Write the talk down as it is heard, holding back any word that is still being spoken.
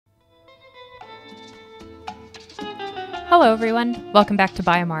Hello everyone, welcome back to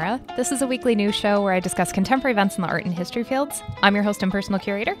By Amara. This is a weekly news show where I discuss contemporary events in the art and history fields. I'm your host and personal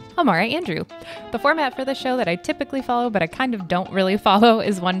curator, Amara Andrew. The format for the show that I typically follow, but I kind of don't really follow,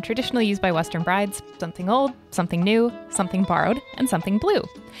 is one traditionally used by Western brides: something old, something new, something borrowed, and something blue.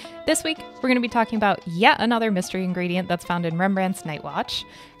 This week, we're going to be talking about yet another mystery ingredient that's found in Rembrandt's Night Watch,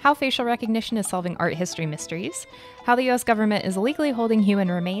 how facial recognition is solving art history mysteries, how the US government is illegally holding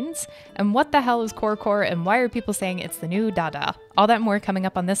human remains, and what the hell is Corecore and why are people saying it's the new Dada? All that and more coming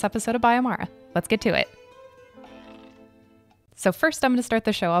up on this episode of By Amara. Let's get to it. So first, I'm going to start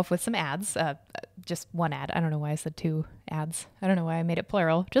the show off with some ads. Just one ad. I don't know why I said two ads. I don't know why I made it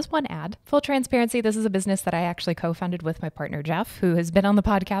plural. Just one ad. Full transparency, this is a business that I actually co-founded with my partner, Jeff, who has been on the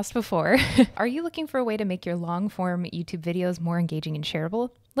podcast before. Are you looking for a way to make your long-form YouTube videos more engaging and shareable?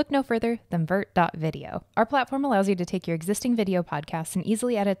 Look no further than Vert.video. Our platform allows you to take your existing video podcasts and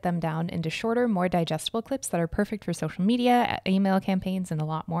easily edit them down into shorter, more digestible clips that are perfect for social media, email campaigns, and a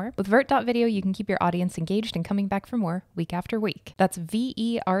lot more. With Vert.video, you can keep your audience engaged and coming back for more week after week. That's VERT.VIDEO.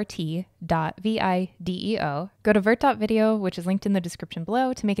 Go to Vert.video, which is linked in the description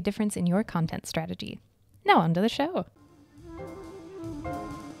below, to make a difference in your content strategy. Now on to the show.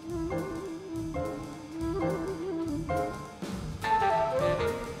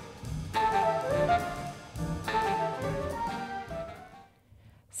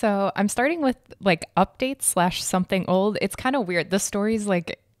 So I'm starting with updates / something old. It's kind of weird. The story's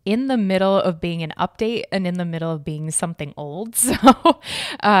in the middle of being an update and in the middle of being something old. So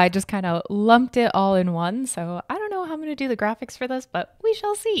I just kind of lumped it all in one. So I don't know how I'm going to do the graphics for this, but we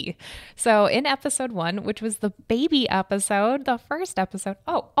shall see. So in episode 1, which was the baby episode, the first episode.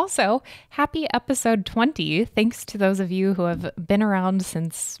 Oh, also happy episode 20. Thanks to those of you who have been around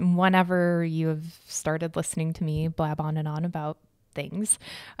since whenever you have started listening to me blab on and on about things.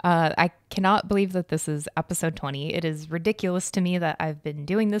 I cannot believe that this is episode 20. It is ridiculous to me that I've been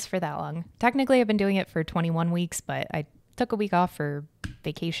doing this for that long. Technically, I've been doing it for 21 weeks, but I took a week off for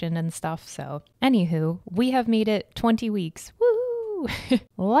vacation and stuff. So anywho, we have made it 20 weeks. Woo!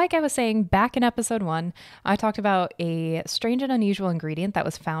 Like I was saying, back in episode 1, I talked about a strange and unusual ingredient that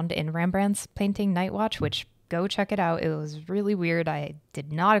was found in Rembrandt's painting Night Watch, which go check it out. It was really weird. I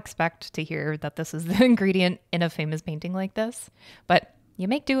did not expect to hear that this is the ingredient in a famous painting like this, but you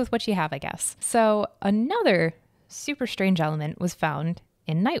make do with what you have, I guess. So another super strange element was found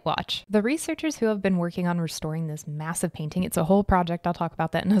in Night Watch. The researchers who have been working on restoring this massive painting, it's a whole project, I'll talk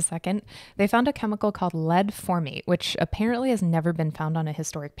about that in a second, they found a chemical called lead formate, which apparently has never been found on a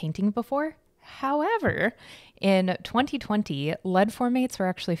historic painting before. However, in 2020, lead formates were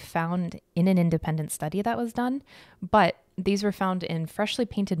actually found in an independent study that was done, but these were found in freshly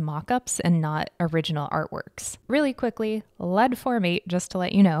painted mock-ups and not original artworks. Really quickly, lead formate, just to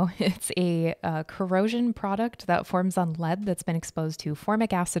let you know, it's a corrosion product that forms on lead that's been exposed to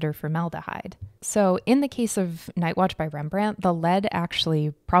formic acid or formaldehyde. So in the case of Night Watch by Rembrandt, the lead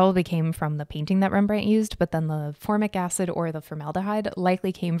actually probably came from the painting that Rembrandt used, but then the formic acid or the formaldehyde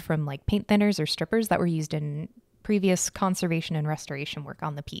likely came from paint thinners or strippers that were used in previous conservation and restoration work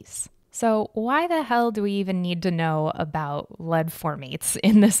on the piece. So why the hell do we even need to know about lead formates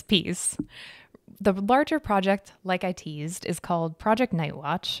in this piece? The larger project, like I teased, is called Project Night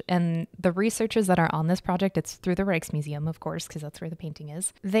Watch, and the researchers that are on this project, it's through the Rijksmuseum, of course, because that's where the painting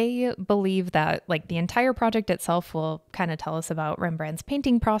is. They believe that the entire project itself will kind of tell us about Rembrandt's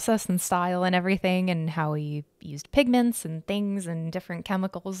painting process and style and everything, and how he used pigments and things and different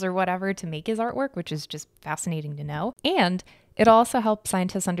chemicals or whatever to make his artwork, which is just fascinating to know. And it'll also help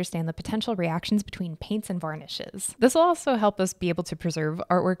scientists understand the potential reactions between paints and varnishes. This will also help us be able to preserve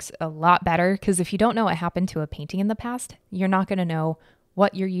artworks a lot better, because if you don't know what happened to a painting in the past, you're not going to know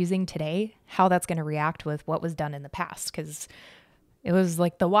what you're using today, how that's going to react with what was done in the past, because it was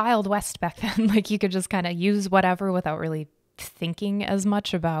the Wild West back then. You could just kind of use whatever without really thinking as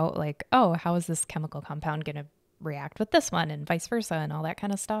much about oh, how is this chemical compound going to react with this one and vice versa and all that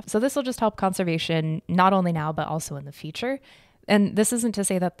kind of stuff. So this will just help conservation not only now, but also in the future. And this isn't to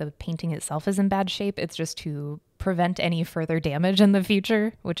say that the painting itself is in bad shape. It's just to prevent any further damage in the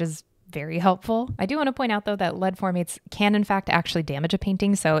future, which is very helpful. I do want to point out, though, that lead formates can, in fact, actually damage a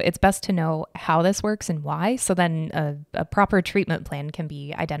painting. So it's best to know how this works and why. So then a proper treatment plan can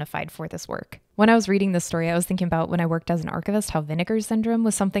be identified for this work. When I was reading this story, I was thinking about when I worked as an archivist, how vinegar syndrome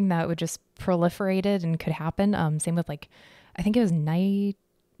was something that would just proliferated and could happen. Same with I think it was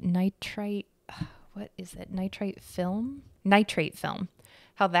nitrite. What is it? Nitrate film? Nitrate film.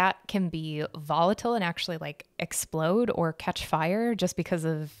 How that can be volatile and actually explode or catch fire just because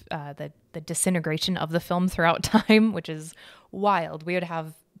of the disintegration of the film throughout time, which is wild. We would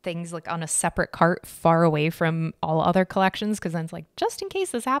have things like on a separate cart far away from all other collections, because then it's like, just in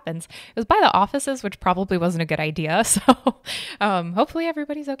case this happens. It was by the offices, which probably wasn't a good idea. So hopefully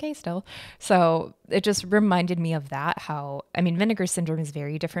everybody's okay still. So it just reminded me of that, how, I mean, vinegar syndrome is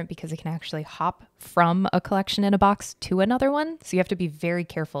very different because it can actually hop from a collection in a box to another one. So you have to be very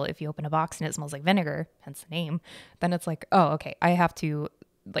careful if you open a box and it smells like vinegar, hence the name. Then it's like, oh, okay, I have to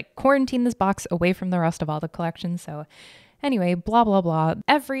like quarantine this box away from the rest of all the collection. So anyway, blah, blah, blah.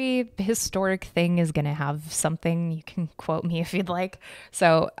 Every historic thing is going to have something. You can quote me if you'd like.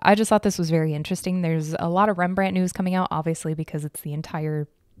 So I just thought this was very interesting. There's a lot of Rembrandt news coming out, obviously, because it's the entire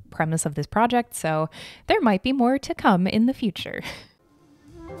premise of this project. So there might be more to come in the future.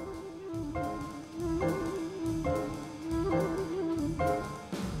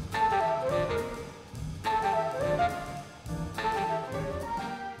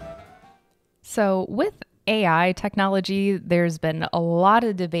 So with AI technology, there's been a lot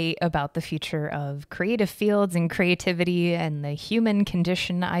of debate about the future of creative fields and creativity and the human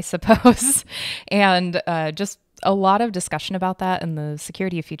condition, I suppose, and just a lot of discussion about that and the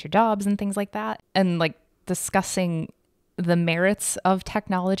security of future jobs and things like that, and like discussing the merits of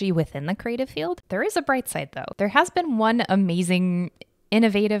technology within the creative field. There is a bright side, though. There has been one amazing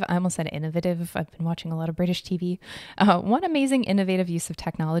innovative, I almost said innovative, I've been watching a lot of British TV. One amazing innovative use of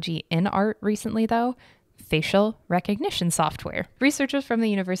technology in art recently, though, facial recognition software. Researchers from the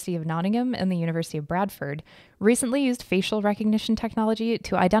University of Nottingham and the University of Bradford recently used facial recognition technology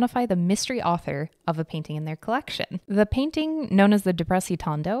to identify the mystery author of a painting in their collection. The painting, known as the Depressi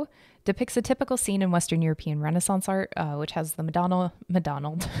Tondo, depicts a typical scene in Western European Renaissance art, which has the Madonna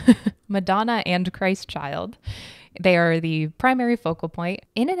and Christ child. They are the primary focal point.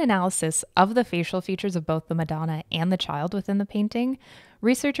 In an analysis of the facial features of both the Madonna and the child within the painting,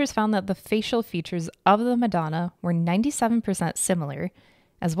 researchers found that the facial features of the Madonna were 97% similar,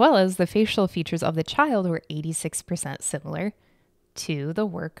 as well as the facial features of the child were 86% similar to the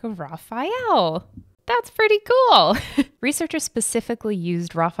work of Raphael. That's pretty cool. Researchers specifically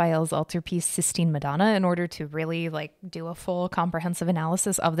used Raphael's altarpiece Sistine Madonna in order to really do a full comprehensive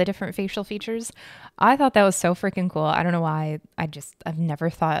analysis of the different facial features. I thought that was so freaking cool. I don't know why. I've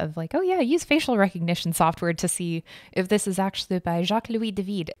never thought of oh yeah, use facial recognition software to see if this is actually by Jacques-Louis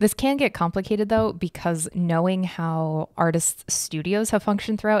David. This can get complicated though, because knowing how artists' studios have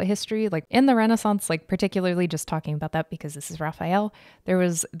functioned throughout history, in the Renaissance, particularly just talking about that because this is Raphael, there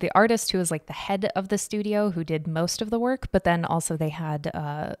was the artist who was the head of the studio who did most of the work, but then also they had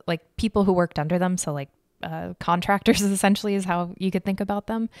people who worked under them, so contractors essentially is how you could think about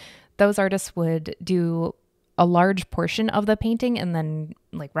them. Those artists would do a large portion of the painting, and then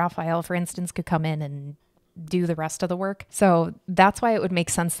Raphael, for instance, could come in and do the rest of the work. So that's why it would make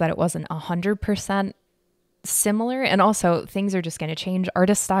sense that it wasn't 100% similar. And also things are just going to change.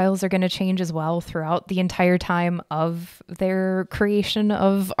 Artist styles are going to change as well throughout the entire time of their creation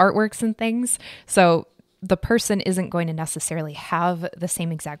of artworks and things. So the person isn't going to necessarily have the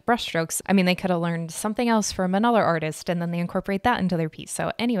same exact brushstrokes. I mean, they could have learned something else from another artist and then they incorporate that into their piece.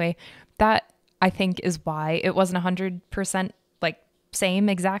 So anyway, that I think is why it wasn't 100% same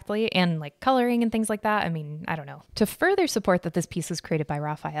exactly, and coloring and things like that. I mean, I don't know. To further support that this piece was created by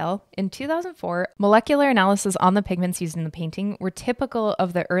Raphael, in 2004, molecular analysis on the pigments used in the painting were typical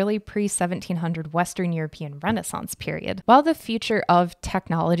of the early pre-1700 Western European Renaissance period. While the future of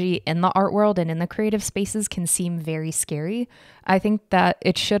technology in the art world and in the creative spaces can seem very scary, I think that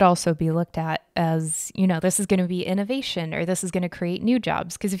it should also be looked at as, this is going to be innovation, or this is going to create new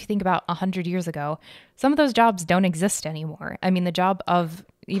jobs. Because if you think about 100 years ago, some of those jobs don't exist anymore. I mean, the job of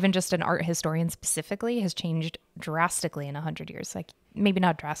even just an art historian specifically has changed drastically in 100 years. Maybe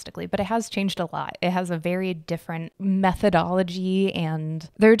not drastically, but it has changed a lot. It has a very different methodology, and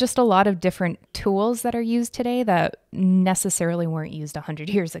there are just a lot of different tools that are used today that necessarily weren't used 100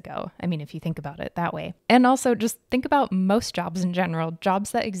 years ago. I mean, if you think about it that way. And also just think about most jobs in general.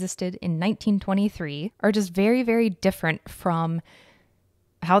 Jobs that existed in 1923 are just very, very different from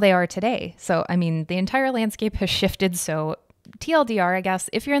how they are today. So, I mean, the entire landscape has shifted. So TLDR, I guess,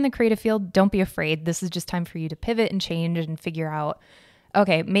 if you're in the creative field, don't be afraid. This is just time for you to pivot and change and figure out,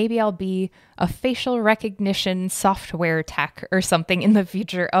 okay, maybe I'll be a facial recognition software tech or something in the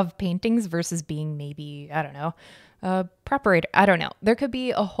future of paintings versus being maybe, I don't know, a preparator. I don't know. There could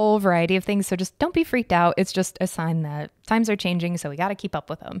be a whole variety of things. So just don't be freaked out. It's just a sign that times are changing. So we got to keep up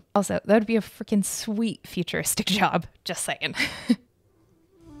with them. Also, that would be a freaking sweet futuristic job. Just saying.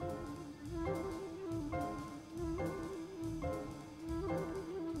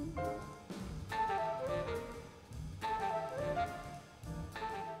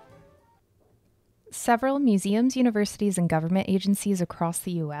 Several museums, universities, and government agencies across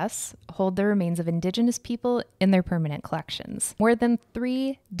the U.S. hold the remains of Indigenous people in their permanent collections, more than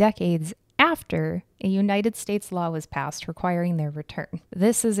 3 decades after a United States law was passed requiring their return.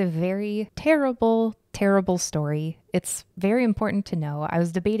 This is a very terrible, terrible story. It's very important to know. I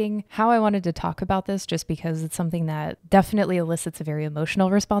was debating how I wanted to talk about this just because it's something that definitely elicits a very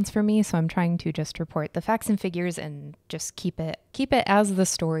emotional response from me. So I'm trying to just report the facts and figures and just keep it as the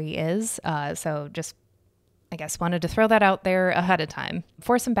story is. So just I guess wanted to throw that out there ahead of time.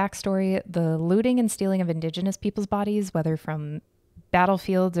 For some backstory, the looting and stealing of Indigenous people's bodies, whether from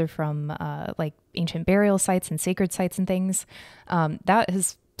battlefields or from like ancient burial sites and sacred sites and things, that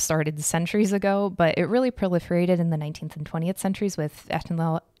has started centuries ago, but it really proliferated in the 19th and 20th centuries with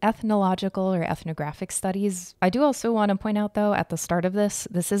ethnological or ethnographic studies. I do also want to point out, though, at the start of this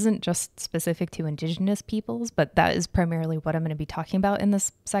isn't just specific to Indigenous peoples, but that is primarily what I'm going to be talking about in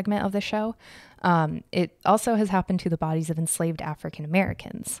this segment of the show. It also has happened to the bodies of enslaved African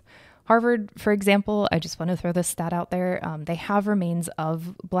Americans. Harvard, for example, I just want to throw this stat out there. They have remains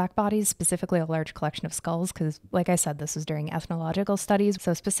of Black bodies, specifically a large collection of skulls, because like I said, this was during ethnological studies.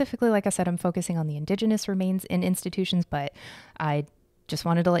 So specifically, like I said, I'm focusing on the Indigenous remains in institutions, but I just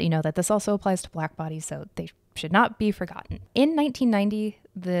wanted to let you know that this also applies to Black bodies, so they should not be forgotten. In 1990,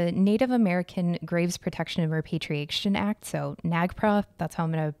 the Native American Graves Protection and Repatriation Act, so NAGPRA, that's how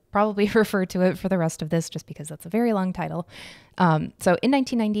I'm going to probably refer to it for the rest of this, just because that's a very long title. So in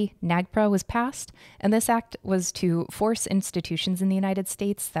 1990, NAGPRA was passed, and this act was to force institutions in the United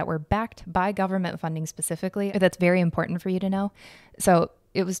States that were backed by government funding specifically. That's very important for you to know. So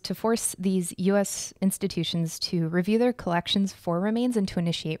it was to force these U.S. institutions to review their collections for remains and to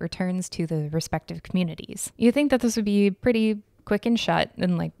initiate returns to the respective communities. You'd think that this would be pretty quick and shut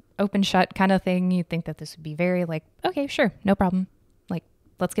and like open shut kind of thing. You'd think that this would be very like, okay, sure, no problem. Like,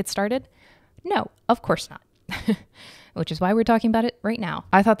 let's get started. No, of course not. Which is why we're talking about it right now.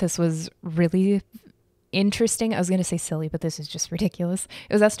 I thought this was really interesting. I was going to say silly, but this is just ridiculous.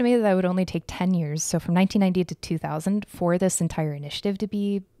 It was estimated that it would only take 10 years, so from 1990 to 2000, for this entire initiative to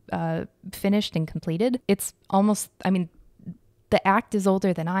be finished and completed. It's almost, I mean, the act is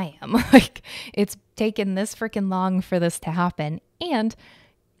older than I am. Like, it's taken this freaking long for this to happen, and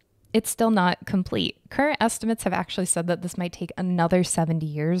it's still not complete. Current estimates have actually said that this might take another 70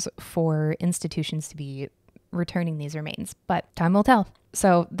 years for institutions to be returning these remains, but time will tell.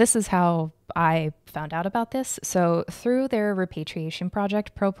 So this is how I found out about this. So through their repatriation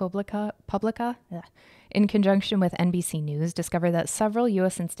project, ProPublica, in conjunction with NBC News, discovered that several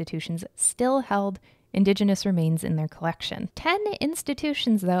U.S. institutions still held Indigenous remains in their collection. 10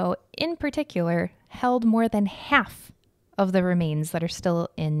 institutions, though, in particular, held more than half of the remains that are still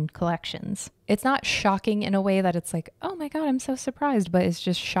in collections. It's not shocking in a way that it's like, oh my God, I'm so surprised, but it's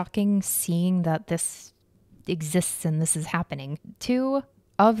just shocking seeing that this exists and this is happening. 2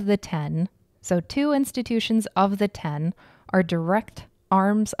 of the 10, so 2 institutions of the 10 are direct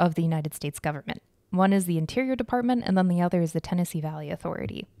arms of the United States government. One is the Interior Department, and then the other is the Tennessee Valley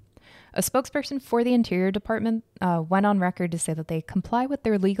Authority. A spokesperson for the Interior Department went on record to say that they comply with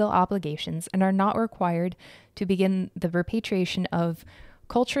their legal obligations and are not required to begin the repatriation of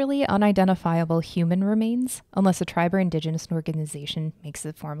culturally unidentifiable human remains unless a tribe or indigenous organization makes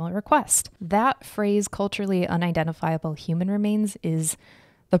a formal request. That phrase, culturally unidentifiable human remains, is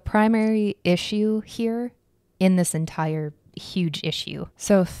the primary issue here in this entire huge issue.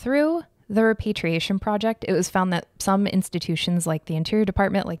 So through the repatriation project, it was found that some institutions like the Interior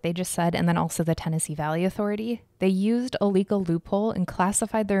Department, like they just said, and then also the Tennessee Valley Authority, they used a legal loophole and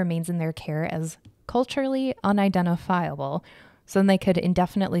classified the remains in their care as culturally unidentifiable, so then they could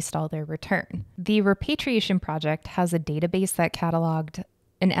indefinitely stall their return. The repatriation project has a database that cataloged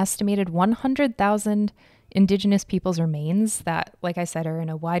an estimated 100,000 Indigenous people's remains that, like I said, are in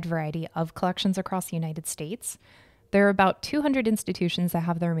a wide variety of collections across the United States. There are about 200 institutions that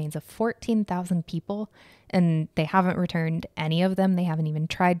have the remains of 14,000 people, and they haven't returned any of them. They haven't even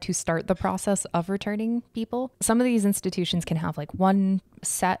tried to start the process of returning people. Some of these institutions can have like one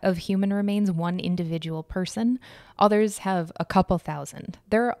set of human remains, one individual person. Others have a couple thousand.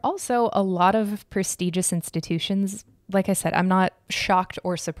 There are also a lot of prestigious institutions. Like I said, I'm not shocked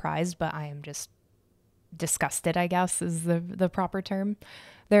or surprised, but I am just disgusted, I guess, is the proper term.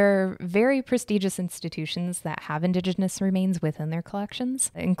 There are very prestigious institutions that have Indigenous remains within their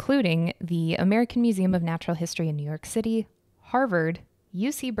collections, including the American Museum of Natural History in New York City, Harvard,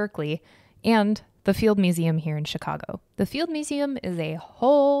 UC Berkeley, and the Field Museum here in Chicago. The Field Museum is a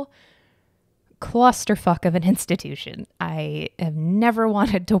whole clusterfuck of an institution. I have never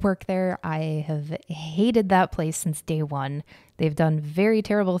wanted to work there. I have hated that place since day one. They've done very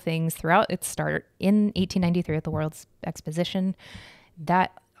terrible things throughout its start in 1893 at the World's Exposition.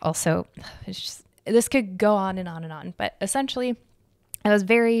 That also, this could go on and on and on. But essentially, I was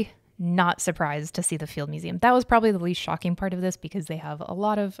very not surprised to see the Field Museum. That was probably the least shocking part of this because they have a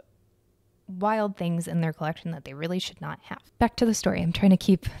lot of wild things in their collection that they really should not have. Back to the story. I'm trying to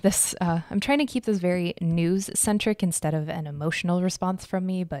keep this very news centric instead of an emotional response from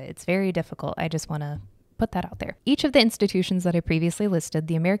me, but it's very difficult. I just want to put that out there. Each of the institutions that I previously listed,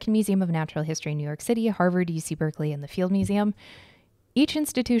 the American Museum of Natural History in New York City, Harvard, UC Berkeley, and the Field Museum, each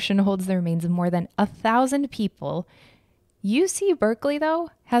institution holds the remains of more than 1,000 people. UC Berkeley,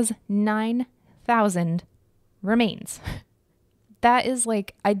 though, has 9,000 remains. That is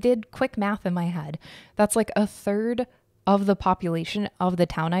like, I did quick math in my head. That's like a third of the population of the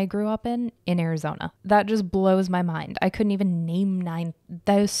town I grew up in Arizona. That just blows my mind. I couldn't even name 9.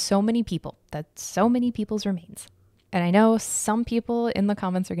 That is so many people. That's so many people's remains. And I know some people in the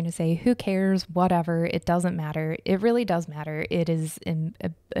comments are going to say, who cares, whatever, it doesn't matter. It really does matter. It is an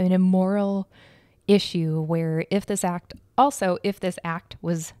immoral issue where if this act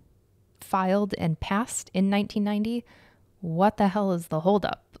was filed and passed in 1990, what the hell is the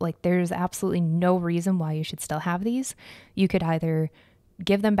holdup? Like, there's absolutely no reason why you should still have these. You could either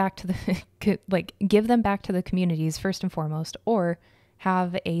give them back to the communities first and foremost, or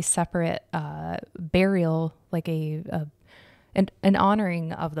have a separate burial, like an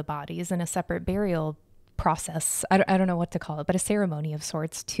honoring of the bodies and a separate burial process. I don't know what to call it, but a ceremony of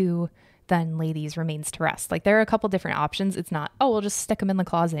sorts to then lay these remains to rest. Like, there are a couple different options. It's not, oh, we'll just stick them in the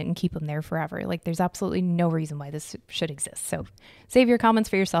closet and keep them there forever. Like, there's absolutely no reason why this should exist. So save your comments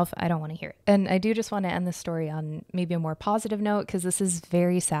for yourself. I don't want to hear it. And I do just want to end this story on maybe a more positive note, because this is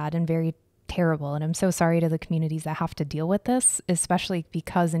very sad and very terrible. And I'm so sorry to the communities that have to deal with this, especially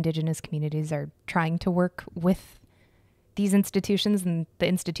because Indigenous communities are trying to work with these institutions, and the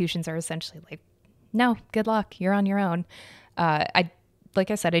institutions are essentially like, no, good luck. You're on your own. Like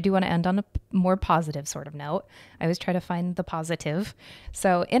I said, I do want to end on a more positive sort of note. I always try to find the positive.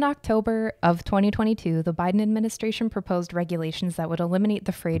 So in October of 2022, the Biden administration proposed regulations that would eliminate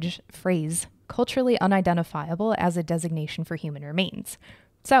the phrase culturally unidentifiable as a designation for human remains.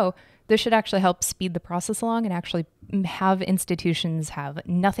 So this should actually help speed the process along and actually have institutions have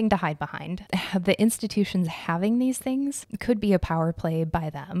nothing to hide behind. The institutions having these things could be a power play by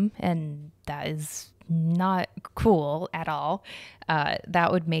them, and that is not cool at all.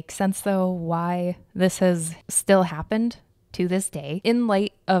 That would make sense, though, why this has still happened to this day. In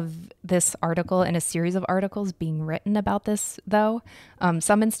light of this article and a series of articles being written about this, though,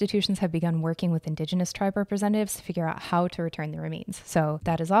 some institutions have begun working with Indigenous tribe representatives to figure out how to return the remains. So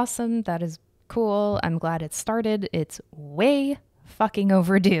that is awesome. That is cool. I'm glad it started. It's way fucking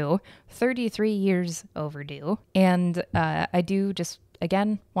overdue. 33 years overdue. And I do just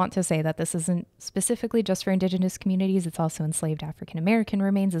again want to say that this isn't specifically just for Indigenous communities. It's also enslaved African American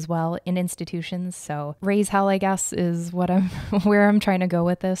remains as well in institutions. So raise hell, I guess, is where I'm trying to go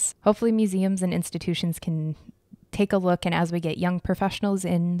with this. Hopefully museums and institutions can take a look, and as we get young professionals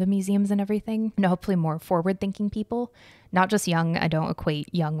in the museums and everything, and hopefully more forward-thinking people, not just young, I don't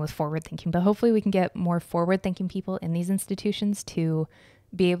equate young with forward-thinking, but hopefully we can get more forward-thinking people in these institutions to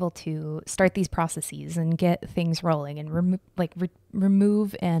be able to start these processes and get things rolling and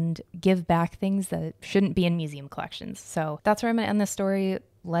remove and give back things that shouldn't be in museum collections. So that's where I'm going to end this story.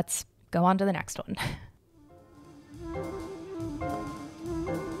 Let's go on to the next one.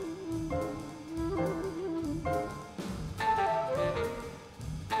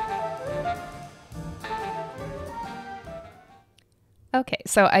 Okay,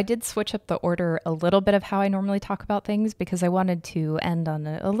 so I did switch up the order a little bit of how I normally talk about things because I wanted to end on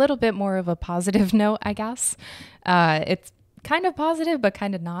a little bit more of a positive note, I guess. It's kind of positive, but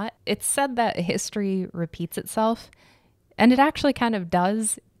kind of not. It's said that history repeats itself, and it actually kind of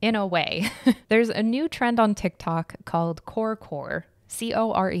does in a way. There's a new trend on TikTok called Corecore,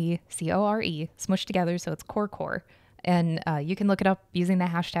 Corecore, smushed together, so it's Corecore. And you can look it up using the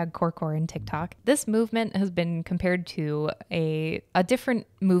hashtag Corecore in TikTok. This movement has been compared to a different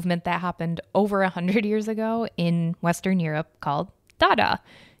movement that happened over 100 years ago in Western Europe called Dada.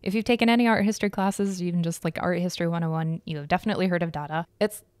 If you've taken any art history classes, even just like Art History 101, you have definitely heard of Dada.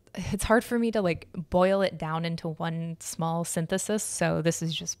 It's hard for me to like boil it down into one small synthesis. So this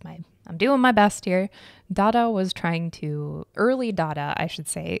is just I'm doing my best here. Early Dada, I should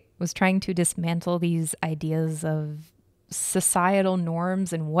say, was trying to dismantle these ideas of societal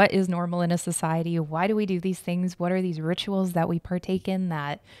norms and what is normal in a society. Why do we do these things? What are these rituals that we partake in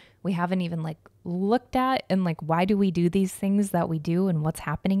that we haven't even like looked at, and like why do we do these things that we do and what's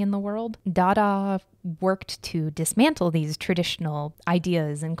happening in the world. Dada worked to dismantle these traditional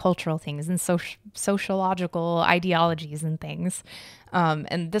ideas and cultural things and sociological ideologies and things.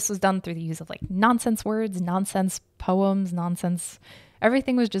 And this was done through the use of like nonsense words, nonsense poems, nonsense.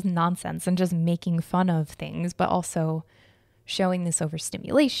 Everything was just nonsense and just making fun of things, but also showing this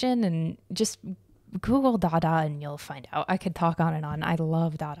overstimulation. And just Google Dada and you'll find out. I could talk on and on. I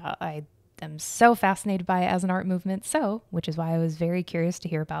love Dada. I am so fascinated by it as an art movement. So, which is why I was very curious to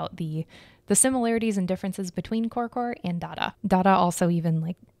hear about the similarities and differences between Corecore and Dada. Dada also even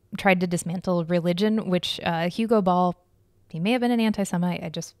like tried to dismantle religion, which Hugo Ball, he may have been an anti-Semite. I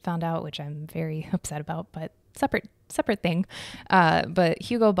just found out, which I'm very upset about, but separate thing. But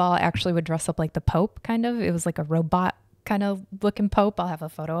Hugo Ball actually would dress up like the Pope, kind of. It was like a robot kind of looking Pope. I'll have a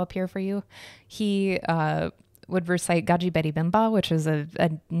photo up here for you. He would recite Gaji Bedi Bimba, which is a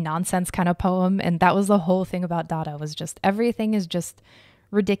nonsense kind of poem. And that was the whole thing about Dada, was just everything is just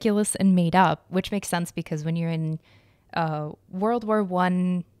ridiculous and made up, which makes sense because when you're in World War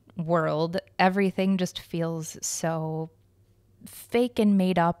I world, everything just feels so fake and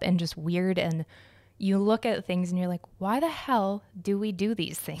made up and just weird. And you look at things and you're like, why the hell do we do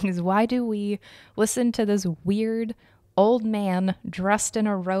these things? Why do we listen to this weird old man dressed in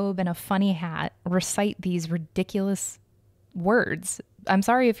a robe and a funny hat recite these ridiculous words? I'm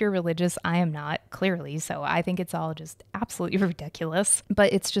sorry if you're religious. I am not, clearly. So I think it's all just absolutely ridiculous.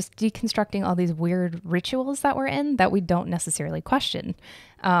 But it's just deconstructing all these weird rituals that we're in that we don't necessarily question.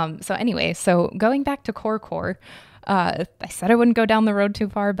 So anyway, so going back to Corecore, I said I wouldn't go down the road too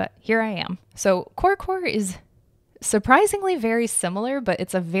far, but here I am. So Corecore is surprisingly very similar, but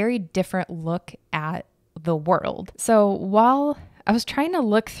it's a very different look at the world. So while I was trying to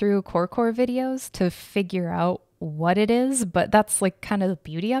look through Corecore videos to figure out what it is, but that's like kind of the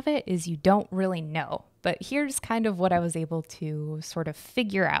beauty of it, is you don't really know. But here's kind of what I was able to sort of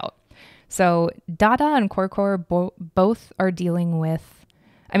figure out. So Dada and Corecore both are dealing with,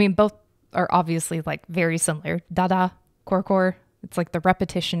 both are obviously like very similar. Dada, Corecore, it's like the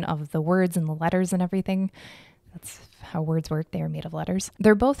repetition of the words and the letters and everything. That's how words work. They are made of letters.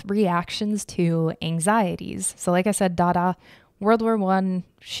 They're both reactions to anxieties. So like I said, Dada, World War I,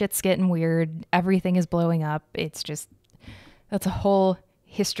 shit's getting weird. Everything is blowing up. It's just, that's a whole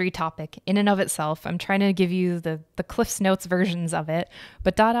history topic in and of itself. I'm trying to give you the Cliff's Notes versions of it.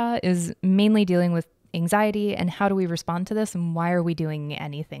 But Dada is mainly dealing with anxiety and how do we respond to this and why are we doing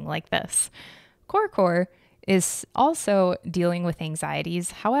anything like this. Corecore is also dealing with anxieties.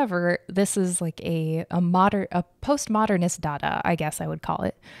 However, this is like a postmodernist Dada, I guess I would call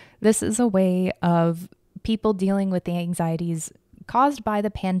it. This is a way of people dealing with the anxieties caused by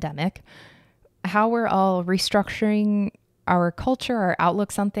the pandemic, how we're all restructuring our culture, our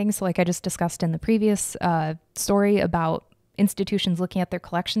outlooks on things. So like I just discussed in the previous story about institutions looking at their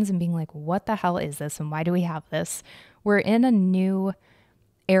collections and being like, what the hell is this and why do we have this? We're in a new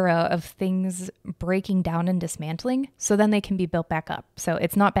era of things breaking down and dismantling so then they can be built back up. So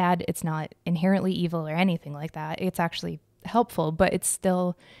it's not bad. It's not inherently evil or anything like that. It's actually helpful, but it's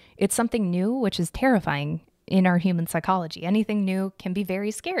something new, which is terrifying in our human psychology. Anything new can be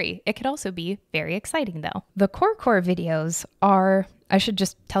very scary. It could also be very exciting though. The Corecore videos are, I should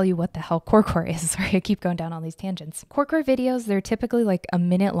just tell you what the hell Corecore is. Sorry, I keep going down all these tangents. Corecore videos, they're typically like a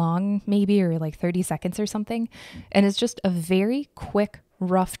minute long, maybe, or like 30 seconds or something. And it's just a very quick,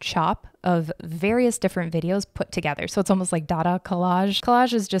 rough chop of various different videos put together. So it's almost like Dada collage.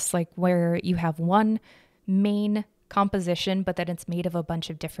 Collage is just like where you have one main composition, but then it's made of a bunch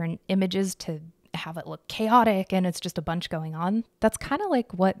of different images to have it look chaotic and it's just a bunch going on. That's kind of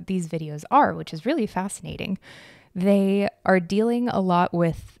like what these videos are, which is really fascinating. They are dealing a lot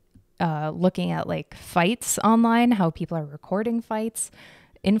with looking at like fights online, how people are recording fights,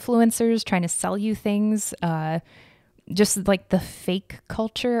 influencers trying to sell you things, just like the fake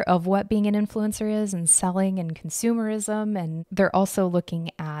culture of what being an influencer is and selling and consumerism. And they're also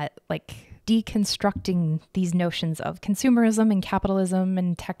looking at like deconstructing these notions of consumerism and capitalism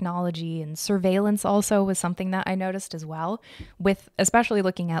and technology, and surveillance also was something that I noticed as well, with especially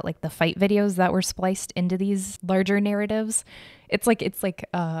looking at like the fight videos that were spliced into these larger narratives. It's like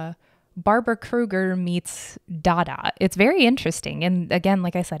Barbara Kruger meets Dada. It's very interesting. And again,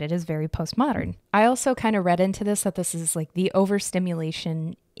 like I said, it is very postmodern. I also kind of read into this that this is like the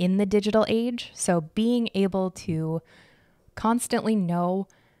overstimulation in the digital age. So being able to constantly know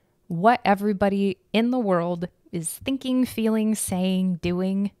what everybody in the world is thinking, feeling, saying,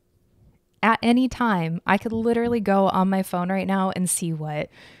 doing at any time. I could literally go on my phone right now and see what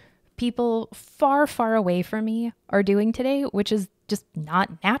people far, far away from me are doing today, which is just not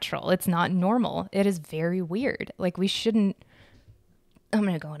natural. It's not normal. It is very weird. Like we shouldn't, I'm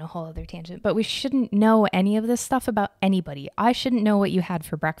going to go on a whole other tangent, but we shouldn't know any of this stuff about anybody. I shouldn't know what you had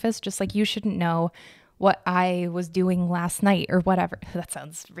for breakfast, just like you shouldn't know what I was doing last night or whatever. That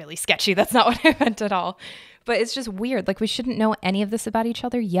sounds really sketchy. That's not what I meant at all. But it's just weird. Like we shouldn't know any of this about each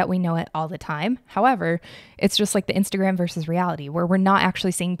other, yet we know it all the time. However, it's just like the Instagram versus reality, where we're not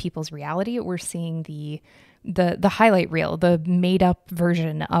actually seeing people's reality. We're seeing the highlight reel, the made up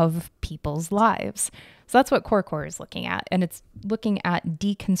version of people's lives. So that's what Corecore is looking at. And it's looking at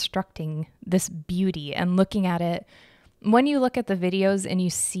deconstructing this beauty and looking at it. When you look at the videos and you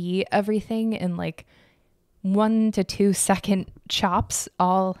see everything in like 1 to 2 second chops,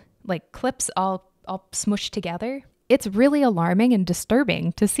 all like clips, all smushed together, it's really alarming and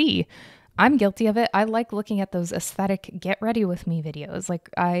disturbing to see. I'm guilty of it. I like looking at those aesthetic get ready with me videos. Like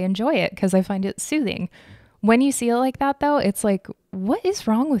I enjoy it because I find it soothing. When you see it like that though, it's like, what is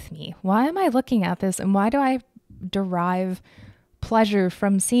wrong with me? Why am I looking at this? And why do I derive pleasure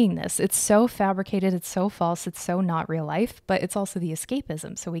from seeing this? It's so fabricated. It's so false. It's so not real life, but it's also the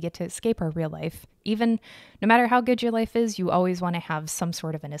escapism. So we get to escape our real life. Even no matter how good your life is, you always want to have some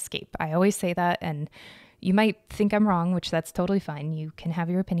sort of an escape. I always say that, and you might think I'm wrong, which that's totally fine. You can have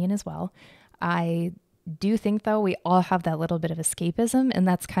your opinion as well. I do think though, we all have that little bit of escapism, and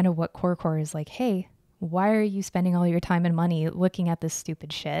that's kind of what Corecore is like, hey, why are you spending all your time and money looking at this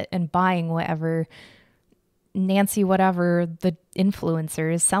stupid shit and buying whatever Nancy, whatever the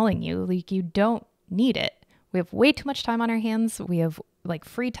influencer is selling you? Like, you don't need it. We have way too much time on our hands. We have like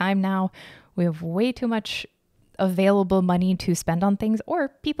free time now. We have way too much available money to spend on things, or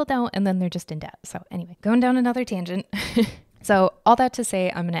people don't, and then they're just in debt. So anyway, going down another tangent. So all that to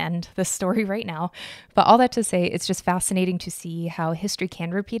say, I'm going to end this story right now, but all that to say, it's just fascinating to see how history can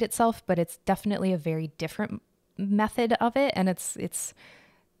repeat itself, but it's definitely a very different method of it. And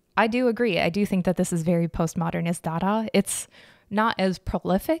I do agree. I do think that this is very postmodernist Dada. It's not as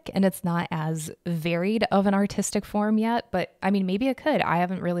prolific and it's not as varied of an artistic form yet, but I mean, maybe it could. I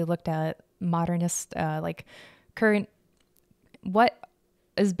haven't really looked at modernist, like current, what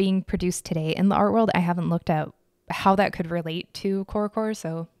is being produced today in the art world. I haven't looked at how that could relate to Corecore,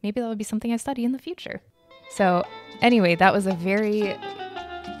 so maybe that would be something I study in the future. So anyway, that was a very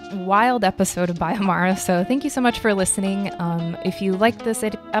wild episode by Amara, so thank you so much for listening. If you liked this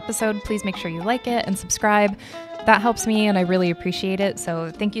episode, please make sure you like it and subscribe. That helps me and I really appreciate it. So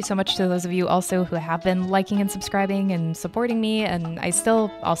thank you so much to those of you also who have been liking and subscribing and supporting me. And I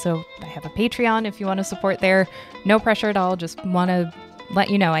have a Patreon if you want to support there. No pressure at all, just want to let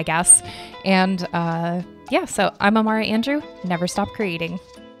you know, I guess. And yeah, so I'm Amara Andrew. Never stop creating.